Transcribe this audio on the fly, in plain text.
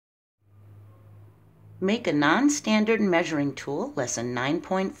Make a non-standard measuring tool, lesson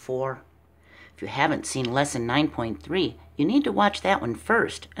 9.4. If you haven't seen lesson 9.3, you need to watch that one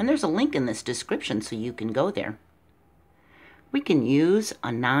first, and there's a link in this description so you can go there. We can use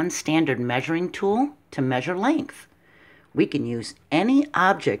a non-standard measuring tool to measure length. We can use any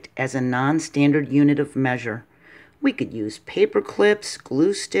object as a non-standard unit of measure. We could use paper clips,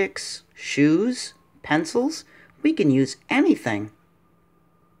 glue sticks, shoes, pencils. We can use anything.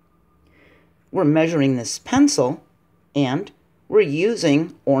 We're measuring this pencil, and we're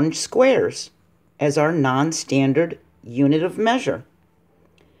using orange squares as our non-standard unit of measure.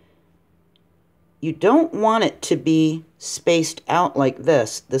 You don't want it to be spaced out like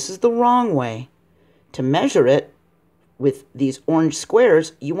this. This is the wrong way. To measure it with these orange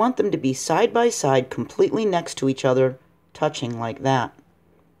squares, you want them to be side by side, completely next to each other, touching like that.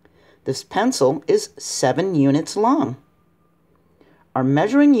 This pencil is 7 units long. Our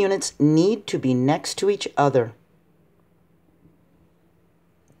measuring units need to be next to each other.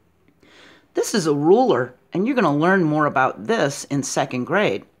 This is a ruler, and you're going to learn more about this in 2nd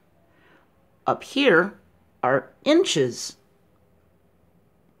grade. Up here are inches.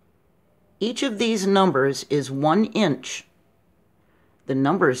 Each of these numbers is 1 inch. The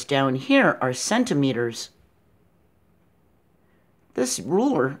numbers down here are centimeters. This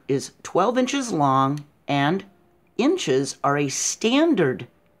ruler is 12 inches long, and inches are a standard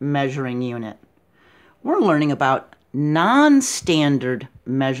measuring unit. We're learning about non-standard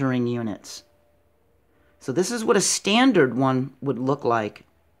measuring units. So this is what a standard one would look like.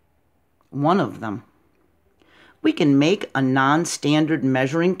 One of them. We can make a non-standard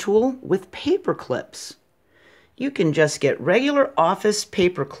measuring tool with paper clips. You can just get regular office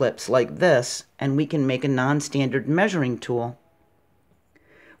paper clips like this, and we can make a non-standard measuring tool.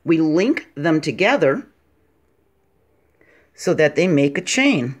 We link them together so that they make a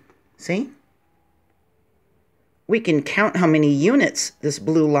chain. See? We can count how many units this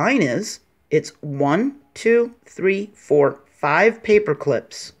blue line is. It's 1, 2, 3, 4, 5 paper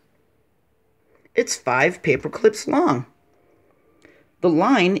clips. It's 5 paper clips long. The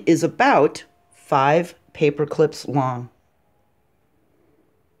line is about 5 paper clips long.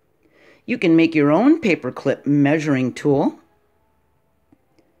 You can make your own paper clip measuring tool.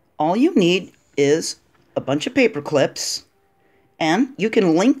 All you need is a bunch of paper clips, and you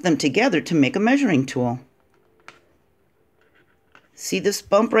can link them together to make a measuring tool. See this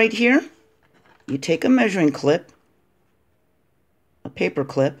bump right here? You take a measuring clip, a paper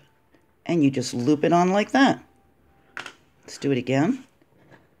clip, and you just loop it on like that. Let's do it again.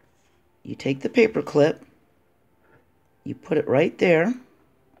 You take the paper clip, you put it right there,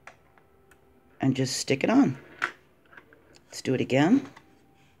 and just stick it on. Let's do it again.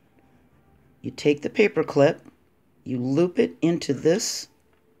 You take the paper clip, you loop it into this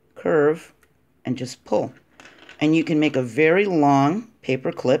curve, and just pull. And you can make a very long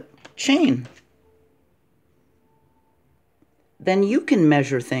paper clip chain. Then you can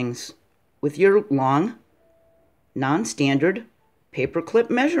measure things with your long, non-standard paper clip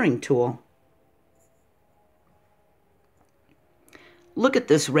measuring tool. Look at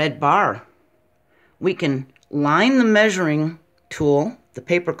this red bar. We can line the measuring tool, the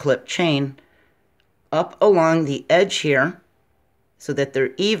paper clip chain, up along the edge here so that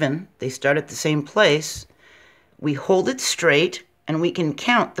they're even. They start at the same place. We hold it straight, and we can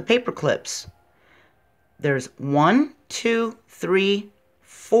count the paper clips. There's 1, 2, 3,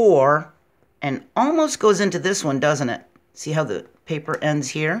 4, and almost goes into this one, doesn't it? See how the paper ends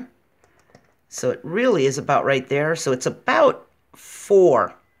here? So it really is about right there. So it's about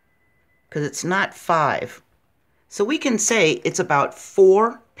 4, because it's not 5. So we can say it's about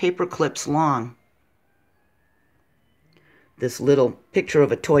 4 paper clips long. This little picture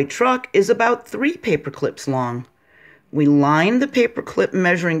of a toy truck is about 3 paper clips long. We line the paper clip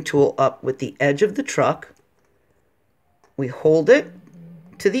measuring tool up with the edge of the truck. We hold it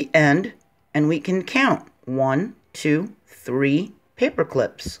to the end, and we can count 1, 2, 3 paper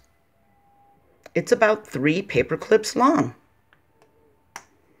clips. It's about 3 paper clips long.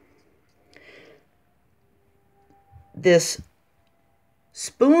 This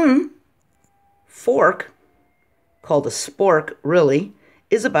spoon fork, called a spork really,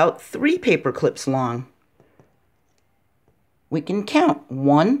 is about 3 paper clips long. We can count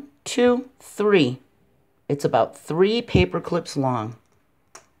 1, 2, 3. It's about 3 paper clips long.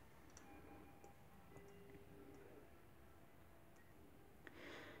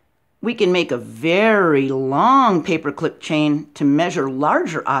 We can make a very long paper clip chain to measure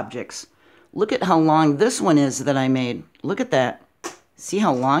larger objects. Look at how long this one is that I made. Look at that. See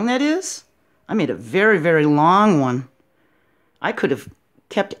how long that is? I made a very, very long one. I could have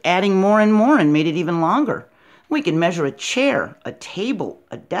kept adding more and more and made it even longer. We can measure a chair, a table,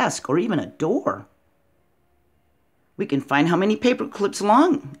 a desk, or even a door. We can find how many paper clips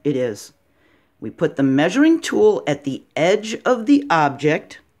long it is. We put the measuring tool at the edge of the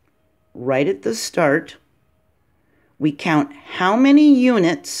object, right at the start. We count how many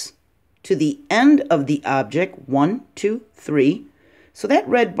units to the end of the object, 1, 2, 3. So that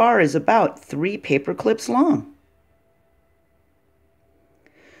red bar is about 3 paper clips long.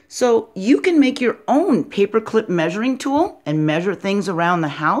 So you can make your own paperclip measuring tool and measure things around the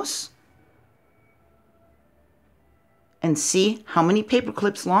house and see how many paper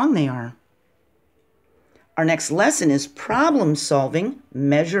clips long they are. Our next lesson is problem solving,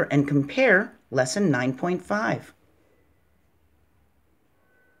 measure and compare, lesson 9.5.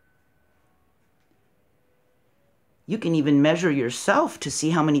 You can even measure yourself to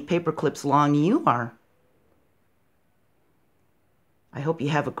see how many paper clips long you are. I hope you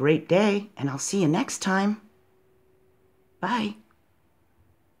have a great day, and I'll see you next time. Bye.